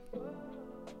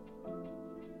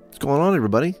going on,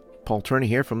 everybody? Paul Turney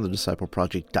here from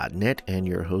thediscipleproject.net and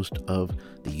your host of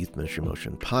the Youth Ministry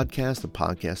Motion podcast, the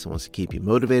podcast that wants to keep you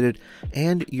motivated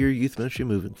and your youth ministry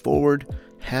moving forward.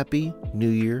 Happy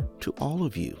New Year to all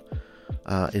of you.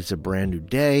 It's a brand new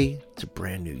day. It's a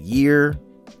brand new year.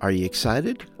 Are you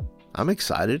excited? I'm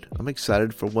excited. I'm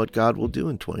excited for what God will do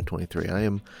in 2023.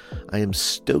 I am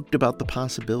stoked about the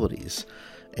possibilities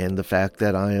and the fact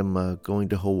that I am going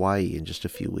to Hawaii in just a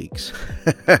few weeks.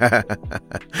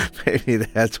 Maybe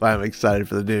that's why I'm excited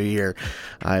for the new year.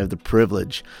 I have the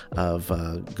privilege of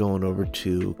going over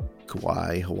to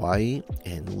Kauai, Hawaii,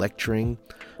 and lecturing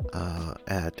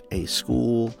at a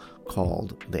school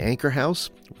called the Anchor House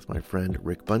with my friend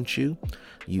Rick Bunchu.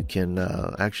 You can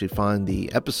actually find the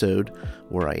episode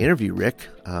where I interview Rick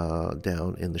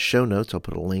down in the show notes. I'll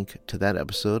put a link to that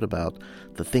episode about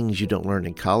the things you don't learn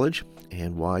in college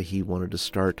and why he wanted to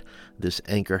start this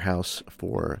Anchor House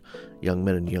for young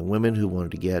men and young women who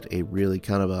wanted to get a really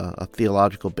kind of a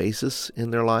theological basis in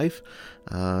their life,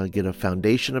 get a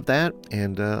foundation of that,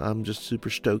 and I'm just super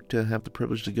stoked to have the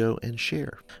privilege to go and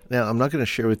share. Now, I'm not going to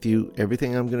share with you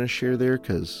everything I'm going to share there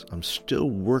because I'm still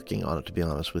working on it, to be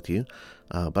honest with you,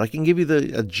 but I can give you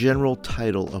a general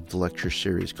title of the lecture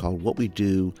series called What We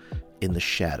Do in the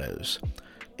Shadows,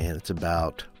 and it's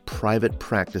about private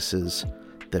practices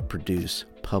that produce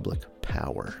public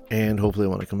power. And hopefully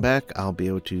when I come back, I'll be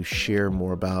able to share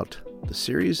more about the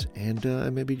series and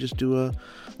maybe just do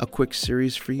a quick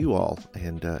series for you all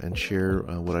and share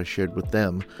what I shared with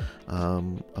them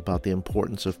about the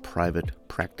importance of private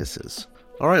practices.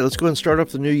 All right, let's go ahead and start off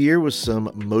the new year with some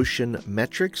motion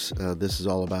metrics. This is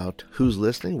all about who's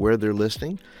listening, where they're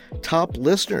listening. Top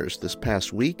listeners this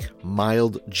past week: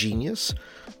 Mild Genius,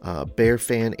 Bear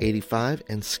Fan 85,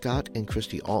 and Scott and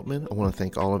Christy Altman. I want to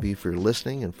thank all of you for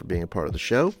listening and for being a part of the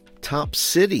show. Top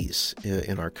cities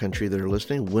in our country that are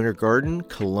listening: Winter Garden,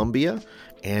 Columbia,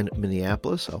 and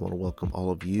Minneapolis. I want to welcome all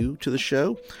of you to the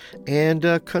show. And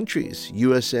countries: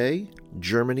 USA,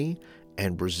 Germany,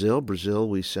 and Brazil. Brazil,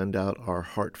 we send out our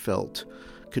heartfelt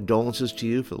condolences to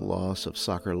you for the loss of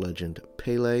soccer legend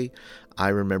Pelé. I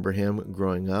remember him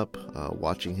growing up,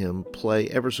 watching him play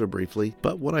ever so briefly.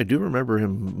 But what I do remember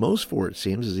him most for, it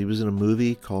seems, is he was in a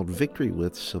movie called Victory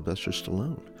with Sylvester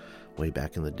Stallone way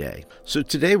back in the day. So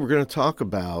today we're going to talk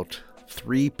about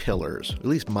three pillars, at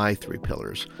least my three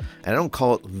pillars. And I don't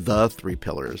call it the three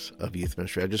pillars of youth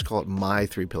ministry. I just call it my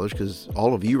three pillars because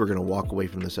all of you are going to walk away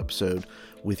from this episode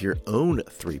with your own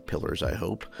three pillars, I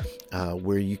hope,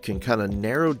 where you can kind of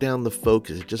narrow down the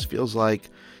focus. It just feels like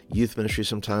youth ministry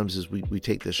sometimes is we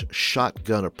take this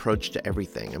shotgun approach to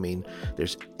everything. I mean,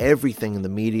 there's everything in the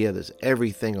media, there's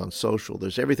everything on social,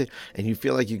 there's everything, and you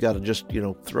feel like you got to just,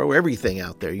 throw everything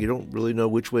out there. You don't really know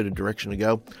which way the direction to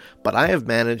go. But I have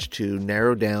managed to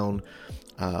narrow down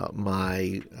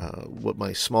what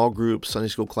my small group Sunday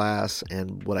school class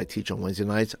and what I teach on Wednesday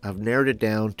nights. I've narrowed it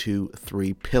down to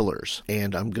three pillars,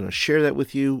 and I'm going to share that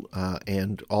with you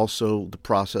and also the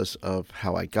process of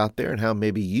how I got there and how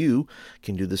maybe you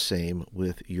can do the same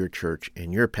with your church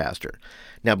and your pastor.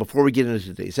 Now, before we get into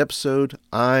today's episode,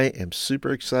 I am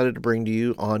super excited to bring to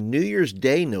you on New Year's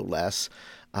Day, no less,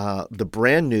 the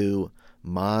brand new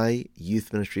My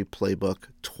Youth Ministry Playbook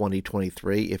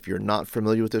 2023. If you're not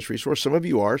familiar with this resource, some of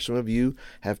you are, some of you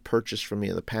have purchased from me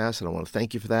in the past, and I want to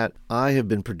thank you for that. I have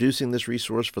been producing this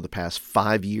resource for the past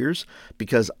 5 years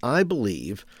because I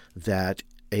believe that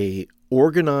a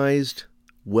organized,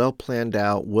 well planned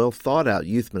out, well thought out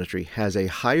youth ministry has a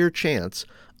higher chance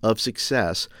of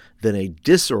success than a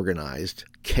disorganized,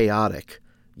 chaotic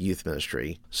youth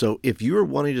ministry. So if you are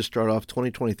wanting to start off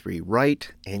 2023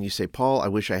 right, and you say, Paul, I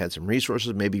wish I had some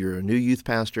resources, maybe you're a new youth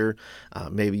pastor,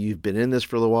 maybe you've been in this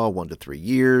for a little while, 1 to 3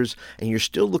 years, and you're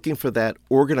still looking for that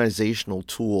organizational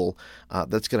tool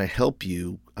that's going to help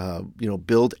you,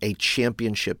 build a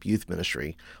championship youth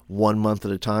ministry 1 month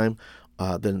at a time,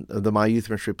 then the My Youth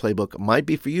Ministry Playbook might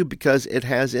be for you because it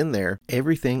has in there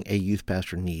everything a youth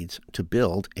pastor needs to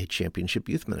build a championship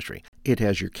youth ministry. It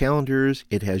has your calendars.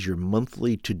 It has your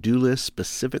monthly to-do list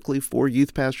specifically for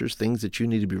youth pastors, things that you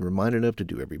need to be reminded of to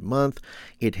do every month.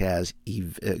 It has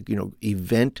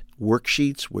event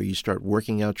worksheets where you start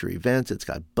working out your events. It's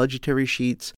got budgetary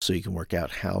sheets so you can work out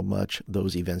how much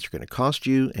those events are going to cost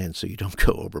you and so you don't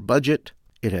go over budget.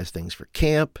 It has things for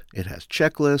camp. It has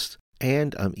checklists.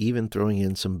 And I'm even throwing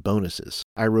in some bonuses.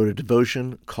 I wrote a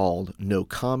devotion called No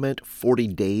Comment, 40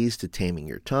 Days to Taming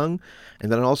Your Tongue.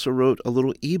 And then I also wrote a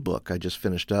little ebook I just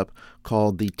finished up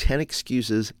called The 10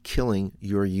 Excuses Killing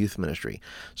Your Youth Ministry.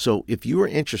 So if you are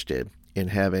interested in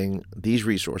having these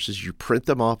resources. You print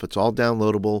them off. It's all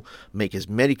downloadable. Make as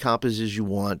many copies as you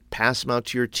want. Pass them out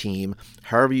to your team,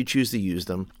 however you choose to use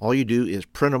them. All you do is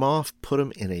print them off, put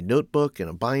them in a notebook, in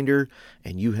a binder,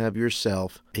 and you have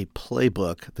yourself a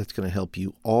playbook that's going to help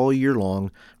you all year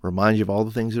long, remind you of all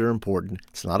the things that are important.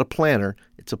 It's not a planner.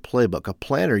 It's a playbook. A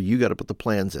planner, you got to put the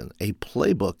plans in. A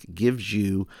playbook gives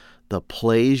you the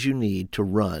plays you need to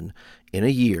run in a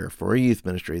year for a youth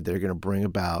ministry that are going to bring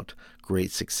about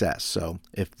great success. So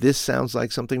if this sounds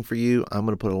like something for you, I'm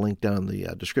going to put a link down in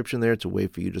the description there. It's a way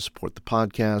for you to support the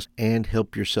podcast and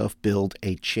help yourself build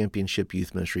a championship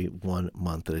youth ministry 1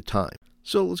 month at a time.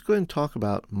 So let's go ahead and talk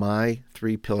about my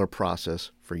 3-pillar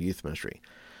process for youth ministry.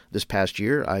 This past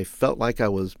year, I felt like I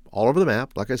was all over the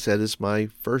map. Like I said, it's my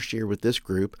first year with this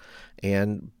group.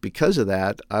 And because of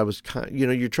that, I was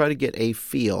you try to get a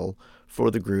feel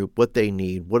for the group, what they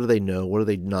need, what do they know, what do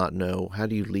they not know, how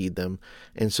do you lead them?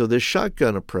 And so this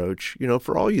shotgun approach,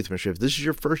 for all youth ministry, if this is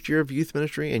your first year of youth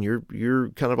ministry and you're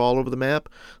kind of all over the map,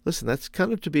 listen, that's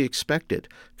kind of to be expected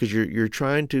because you're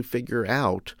trying to figure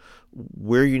out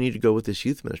where you need to go with this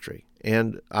youth ministry.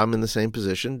 And I'm in the same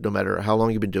position. No matter how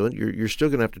long you've been doing it, you're still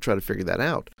going to have to try to figure that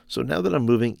out. So now that I'm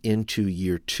moving into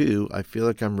year 2, I feel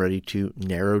like I'm ready to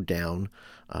narrow down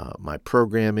my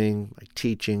programming, my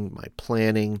teaching, my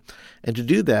planning. And to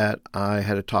do that, I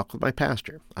had a talk with my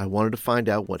pastor. I wanted to find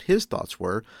out what his thoughts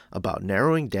were about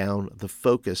narrowing down the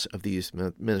focus of the youth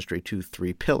ministry to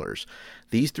 3 pillars.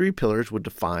 These 3 pillars would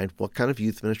define what kind of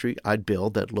youth ministry I'd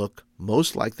build that looked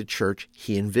most like the church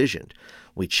he envisioned.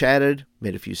 We chatted,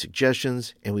 made a few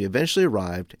suggestions, and we eventually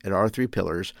arrived at our 3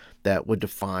 pillars that would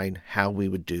define how we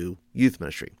would do youth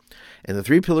ministry. And the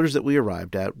 3 pillars that we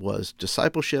arrived at was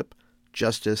discipleship,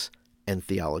 justice, and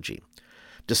theology.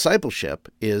 Discipleship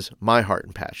is my heart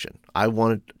and passion. I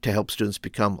wanted to help students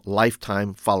become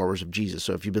lifetime followers of Jesus.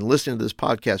 So if you've been listening to this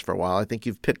podcast for a while, I think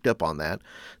you've picked up on that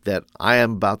I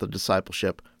am about the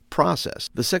discipleship process.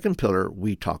 The second pillar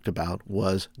we talked about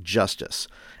was justice.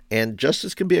 And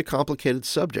justice can be a complicated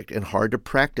subject and hard to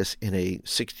practice in a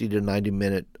 60 to 90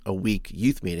 minute a week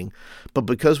youth meeting. But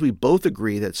because we both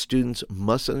agree that students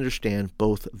must understand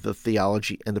both the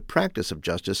theology and the practice of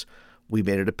justice, we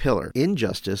made it a pillar.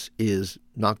 Injustice is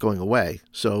not going away,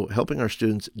 so helping our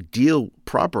students deal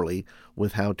properly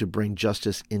with how to bring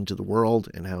justice into the world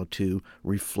and how to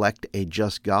reflect a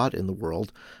just God in the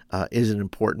world is an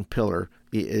important pillar,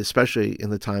 especially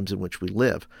in the times in which we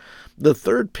live. The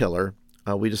third pillar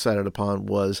we decided upon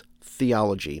was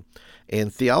theology.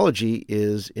 And theology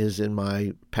is in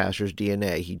my pastor's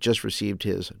DNA. He just received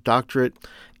his doctorate,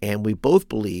 and we both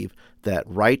believe that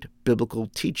right biblical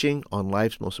teaching on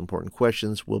life's most important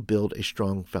questions will build a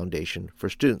strong foundation for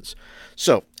students.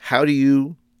 So, how do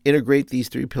you integrate these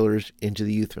 3 pillars into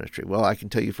the youth ministry? Well, I can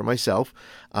tell you for myself,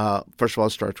 first of all,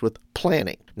 it starts with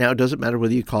planning. Now, it doesn't matter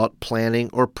whether you call it planning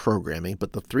or programming,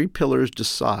 but the 3 pillars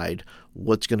decide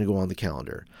what's going to go on the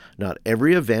calendar. Not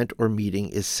every event or meeting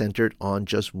is centered on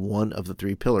just one of the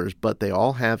 3 pillars, but they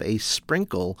all have a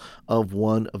sprinkle of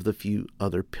one of the few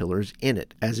other pillars in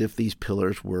it, as if these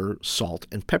pillars were salt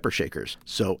and pepper shakers.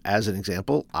 So, as an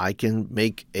example, I can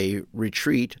make a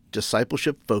retreat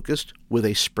discipleship focused with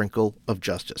a sprinkle of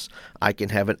justice. I can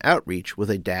have an outreach with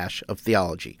a dash of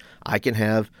theology. I can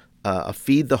have a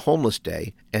Feed the Homeless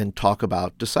Day and talk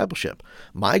about discipleship.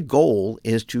 My goal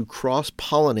is to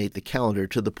cross-pollinate the calendar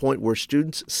to the point where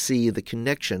students see the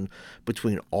connection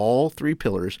between all 3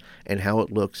 pillars and how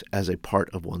it looks as a part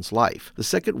of one's life. The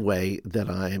second way that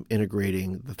I am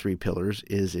integrating the 3 pillars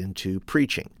is into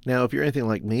preaching. Now, if you're anything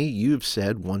like me, you've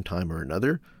said one time or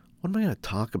another, what am I going to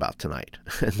talk about tonight?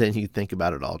 And then you think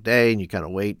about it all day and you kind of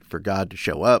wait for God to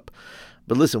show up.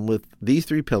 But listen, with these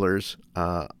 3 pillars,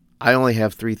 I only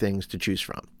have 3 things to choose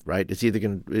from, right? It's either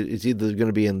going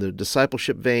to be in the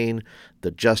discipleship vein,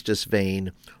 the justice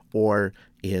vein, or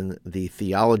in the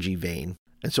theology vein.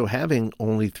 And so having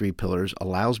only 3 pillars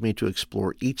allows me to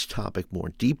explore each topic more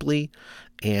deeply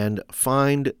and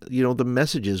find, the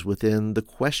messages within the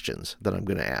questions that I'm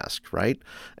going to ask, right?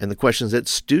 And the questions that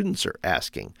students are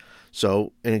asking.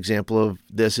 So an example of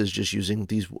this is just using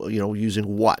these,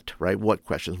 using what, right? What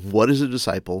questions? What is a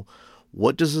disciple?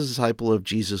 What does a disciple of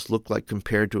Jesus look like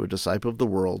compared to a disciple of the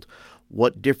world?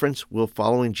 What difference will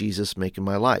following Jesus make in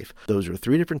my life? Those are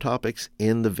 3 different topics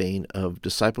in the vein of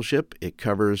discipleship. It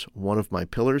covers one of my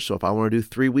pillars. So if I want to do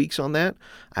 3 weeks on that,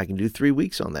 I can do 3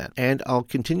 weeks on that. And I'll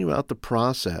continue out the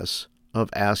process of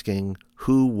asking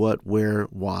who, what, where,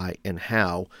 why, and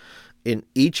how in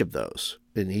each of those.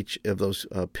 in each of those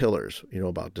pillars,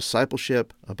 about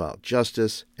discipleship, about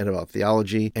justice, and about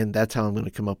theology. And that's how I'm going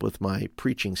to come up with my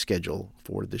preaching schedule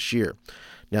for this year.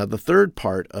 Now, the third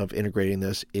part of integrating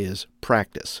this is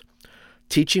practice.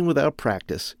 Teaching without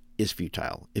practice is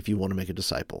futile if you want to make a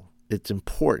disciple. It's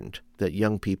important that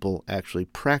young people actually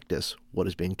practice what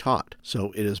is being taught.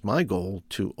 So it is my goal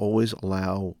to always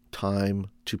allow time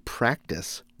to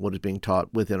practice what is being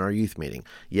taught within our youth meeting.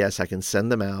 Yes, I can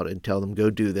send them out and tell them, go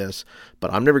do this,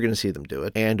 but I'm never going to see them do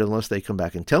it. And unless they come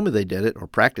back and tell me they did it or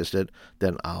practiced it,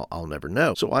 then I'll never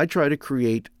know. So I try to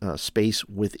create space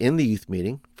within the youth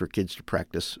meeting for kids to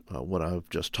practice what I've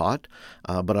just taught.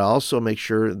 But I also make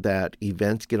sure that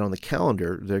events get on the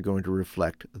calendar, they're going to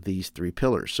reflect these three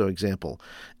pillars. So example,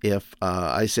 if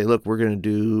I say, look, we're going to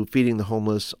do feeding the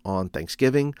homeless on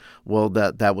Thanksgiving, well,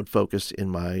 that would focus in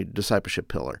my discipleship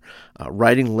pillar.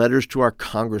 Writing letters to our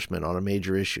congressman on a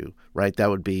major issue, right? That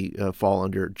would be fall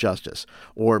under justice.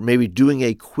 Or maybe doing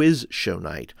a quiz show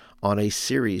night on a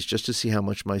series just to see how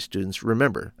much my students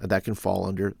remember. That can fall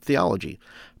under theology.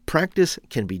 Practice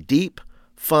can be deep,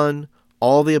 fun,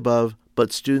 all the above,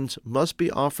 but students must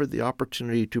be offered the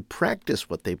opportunity to practice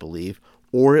what they believe,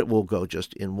 or it will go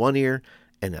just in one ear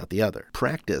and out the other.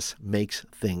 Practice makes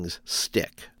things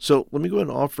stick. So let me go ahead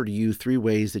and offer to you 3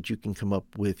 ways that you can come up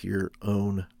with your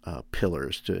own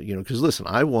pillars to, because listen,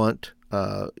 I want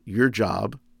your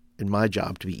job and my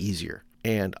job to be easier.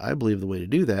 And I believe the way to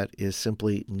do that is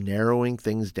simply narrowing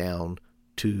things down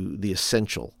to the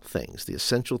essential things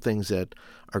that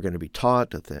are going to be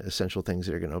taught, the essential things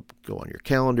that are going to go on your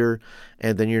calendar.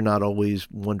 And then you're not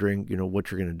always wondering, what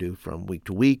you're going to do from week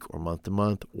to week or month to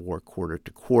month or quarter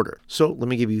to quarter. So let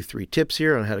me give you 3 tips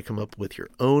here on how to come up with your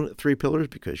own 3 pillars,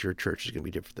 because your church is going to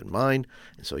be different than mine.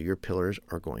 And so your pillars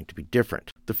are going to be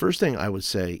different. The first thing I would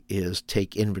say is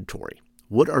take inventory.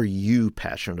 What are you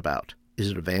passionate about? Is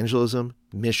it evangelism,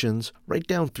 missions? Write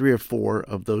down 3 or 4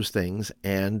 of those things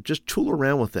and just tool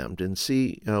around with them and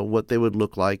see what they would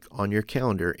look like on your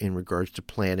calendar in regards to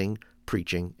planning,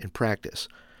 preaching, and practice.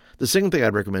 The second thing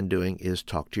I'd recommend doing is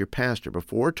talk to your pastor.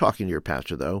 Before talking to your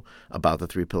pastor, though, about the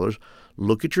 3 pillars,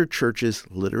 look at your church's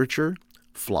literature,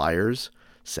 flyers,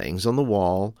 sayings on the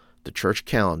wall, the church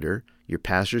calendar, your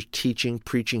pastor's teaching,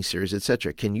 preaching series,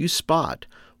 etc. Can you spot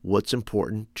what's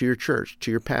important to your church, to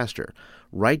your pastor?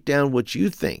 Write down what you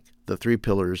think the 3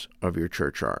 pillars of your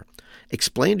church are.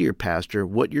 Explain to your pastor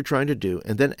what you're trying to do,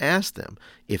 and then ask them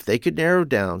if they could narrow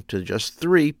down to just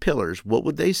 3 pillars, what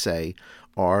would they say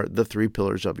are the 3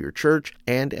 pillars of your church?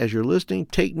 And as you're listening,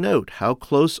 take note, how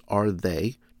close are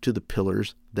they to the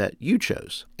pillars that you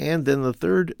chose? And then the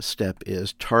third step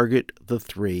is target the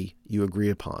 3 you agree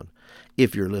upon.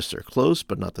 If your lists are close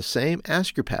but not the same,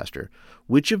 ask your pastor,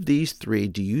 which of these 3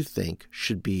 do you think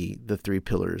should be the 3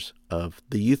 pillars of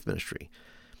the youth ministry?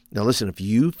 Now listen, if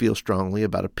you feel strongly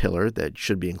about a pillar that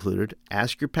should be included,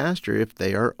 ask your pastor if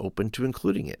they are open to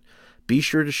including it. Be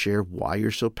sure to share why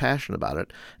you're so passionate about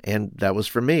it. And that was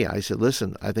for me. I said,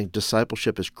 listen, I think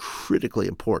discipleship is critically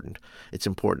important. It's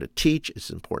important to teach. It's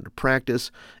important to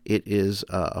practice. It is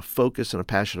a focus and a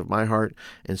passion of my heart.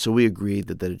 And so we agreed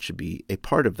that it should be a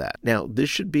part of that. Now, this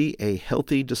should be a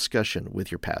healthy discussion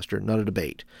with your pastor, not a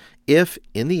debate. If,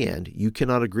 in the end, you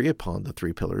cannot agree upon the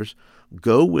 3 pillars,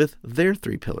 go with their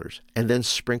 3 pillars and then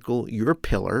sprinkle your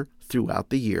pillar throughout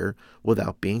the year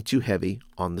without being too heavy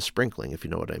on the sprinkling, if you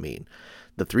know what I mean.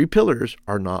 The 3 pillars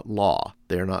are not law.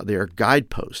 They are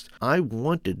guideposts. I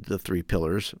wanted the 3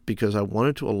 pillars because I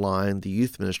wanted to align the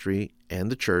youth ministry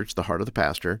and the church, the heart of the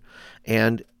pastor.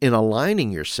 And in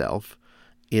aligning yourself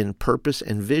in purpose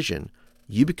and vision,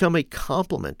 you become a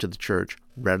complement to the church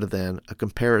rather than a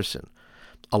comparison.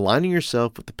 Aligning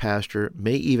yourself with the pastor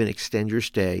may even extend your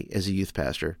stay as a youth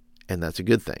pastor, and that's a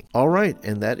good thing. All right,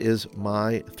 and that is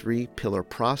my 3-pillar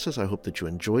process. I hope that you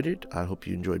enjoyed it. I hope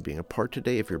you enjoyed being a part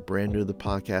today. If you're brand new to the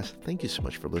podcast, thank you so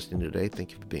much for listening today.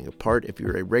 Thank you for being a part. If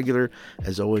you're a regular,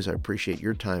 as always, I appreciate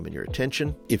your time and your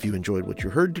attention. If you enjoyed what you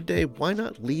heard today, why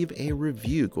not leave a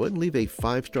review? Go ahead and leave a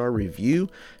 5-star review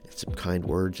and some kind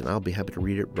words, and I'll be happy to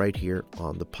read it right here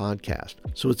on the podcast.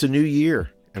 So it's a new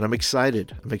year. And I'm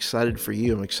excited. I'm excited for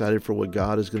you. I'm excited for what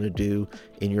God is going to do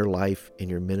in your life, in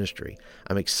your ministry.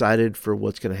 I'm excited for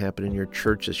what's going to happen in your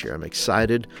church this year. I'm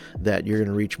excited that you're going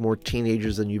to reach more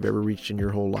teenagers than you've ever reached in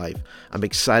your whole life. I'm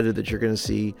excited that you're going to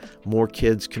see more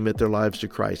kids commit their lives to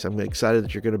Christ. I'm excited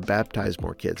that you're going to baptize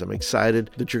more kids. I'm excited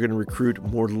that you're going to recruit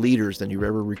more leaders than you've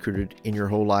ever recruited in your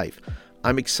whole life.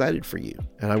 I'm excited for you,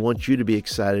 and I want you to be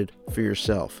excited for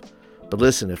yourself. But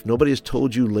listen, if nobody has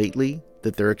told you lately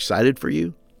that they're excited for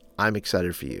you, I'm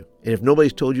excited for you. And if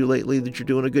nobody's told you lately that you're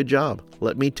doing a good job,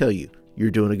 let me tell you, you're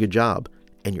doing a good job,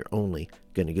 and you're only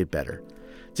going to get better.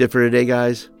 That's it for today,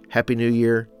 guys. Happy New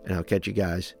Year, and I'll catch you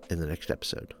guys in the next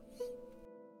episode.